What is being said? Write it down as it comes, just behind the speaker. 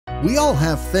We all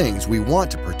have things we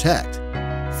want to protect: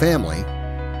 family,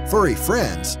 furry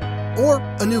friends, or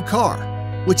a new car,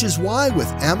 which is why with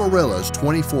Amaryllo's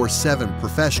 24/7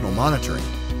 professional monitoring,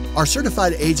 our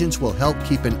certified agents will help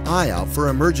keep an eye out for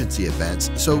emergency events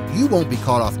so you won't be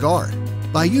caught off guard.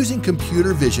 By using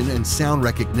computer vision and sound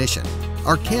recognition,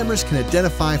 our cameras can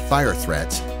identify fire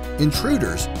threats,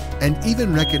 intruders, and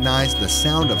even recognize the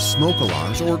sound of smoke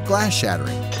alarms or glass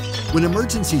shattering. When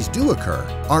emergencies do occur,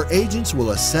 our agents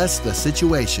will assess the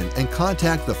situation and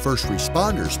contact the first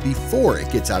responders before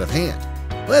it gets out of hand.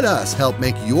 Let us help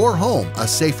make your home a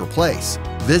safer place.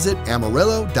 Visit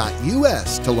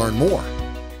Amaryllo.us to learn more.